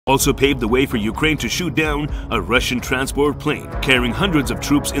also paved the way for Ukraine to shoot down a Russian transport plane carrying hundreds of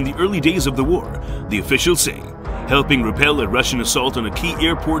troops in the early days of the war, the officials say, helping repel a Russian assault on a key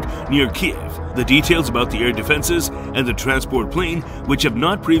airport near Kyiv. The details about the air defenses and the transport plane, which have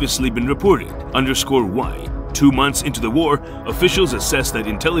not previously been reported, underscore why, 2 months into the war, officials assess that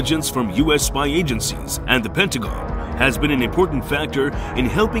intelligence from U.S. spy agencies and the Pentagon has been an important factor in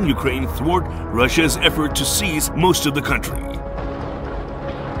helping Ukraine thwart Russia's effort to seize most of the country.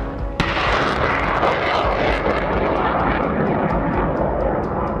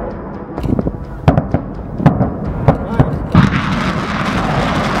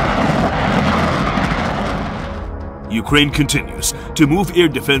 Ukraine continues to move air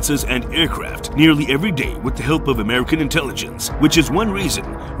defenses and aircraft nearly every day with the help of American intelligence, which is one reason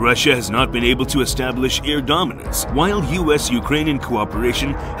Russia has not been able to establish air dominance, while U.S.-Ukrainian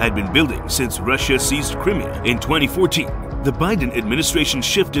cooperation had been building since Russia seized Crimea in 2014. The Biden administration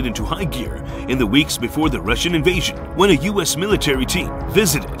shifted into high gear in the weeks before the Russian invasion, when a U.S. military team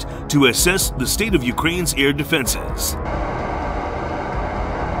visited to assess the state of Ukraine's air defenses.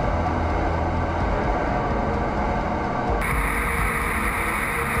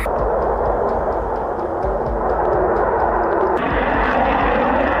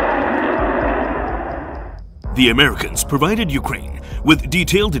 The Americans provided Ukraine with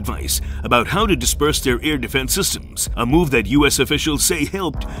detailed advice about how to disperse their air defense systems, a move that U.S. officials say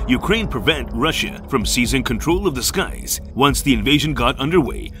helped Ukraine prevent Russia from seizing control of the skies. Once the invasion got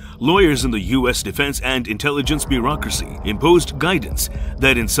underway, lawyers in the U.S. defense and intelligence bureaucracy imposed guidance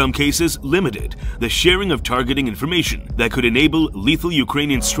that in some cases limited the sharing of targeting information that could enable lethal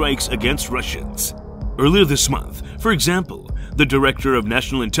Ukrainian strikes against Russians. Earlier this month, for example, the Director of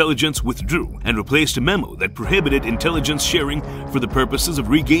National Intelligence withdrew and replaced a memo that prohibited intelligence sharing for the purposes of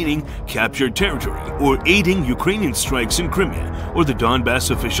regaining captured territory or aiding Ukrainian strikes in Crimea, or the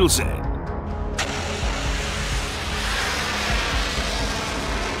Donbass official said.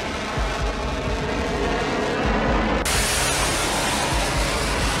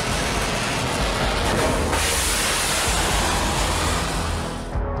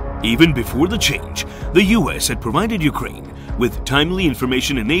 Even before the change, the U.S. had provided Ukraine with timely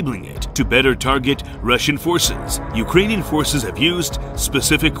information enabling it to better target Russian forces. Ukrainian forces have used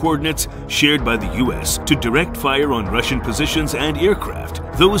specific coordinates shared by the U.S. to direct fire on Russian positions and aircraft.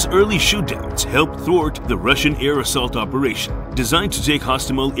 Those early shootdowns helped thwart the Russian air assault operation, designed to take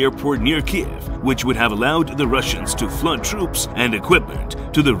Hostomel airport near Kyiv, which would have allowed the Russians to flood troops and equipment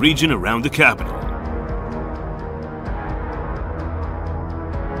to the region around the capital.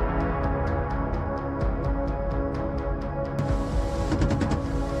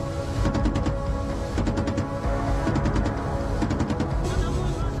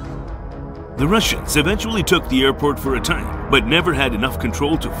 The Russians eventually took the airport for a time, but never had enough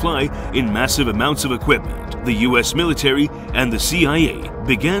control to fly in massive amounts of equipment. The US military and the CIA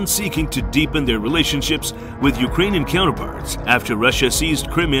began seeking to deepen their relationships with Ukrainian counterparts after Russia seized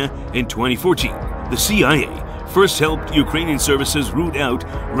Crimea in 2014. The CIA first helped Ukrainian services root out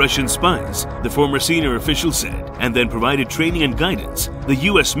Russian spies, the former senior official said, and then provided training and guidance. The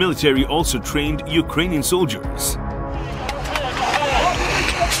US military also trained Ukrainian soldiers.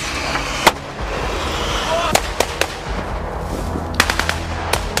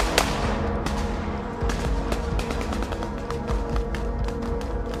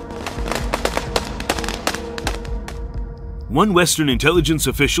 One Western intelligence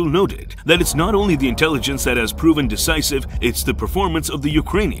official noted that it's not only the intelligence that has proven decisive, it's the performance of the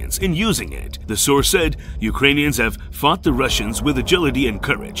Ukrainians in using it. The source said Ukrainians have fought the Russians with agility and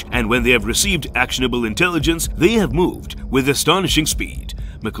courage, and when they have received actionable intelligence, they have moved with astonishing speed.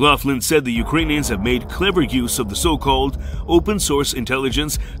 McLaughlin said the Ukrainians have made clever use of the so-called open-source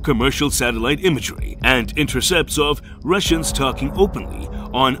intelligence commercial satellite imagery and intercepts of Russians talking openly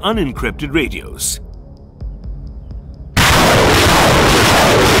on unencrypted radios.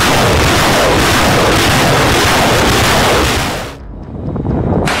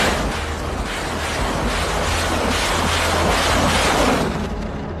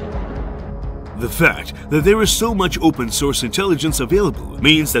 The fact that there is so much open-source intelligence available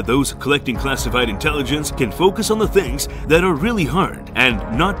means that those collecting classified intelligence can focus on the things that are really hard and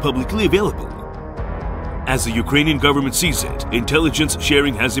not publicly available. As the Ukrainian government sees it, intelligence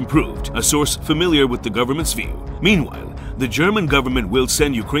sharing has improved, a source familiar with the government's view. Meanwhile, the German government will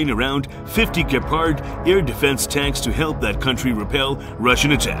send Ukraine around 50 Gepard air defense tanks to help that country repel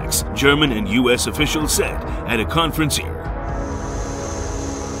Russian attacks, German and US officials said at a conference here.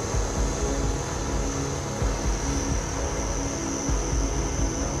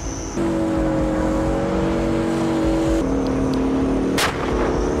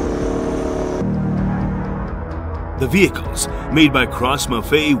 The vehicles, made by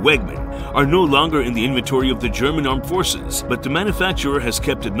Krauss-Maffei Wegmann, are no longer in the inventory of the German armed forces, but the manufacturer has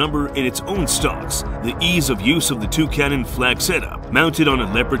kept a number in its own stocks. The ease of use of the two-cannon flak setup, mounted on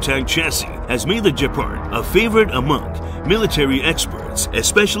a Leopard tank chassis, has made the Gepard a favorite among military experts,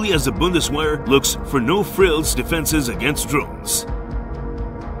 especially as the Bundeswehr looks for no-frills defenses against drones.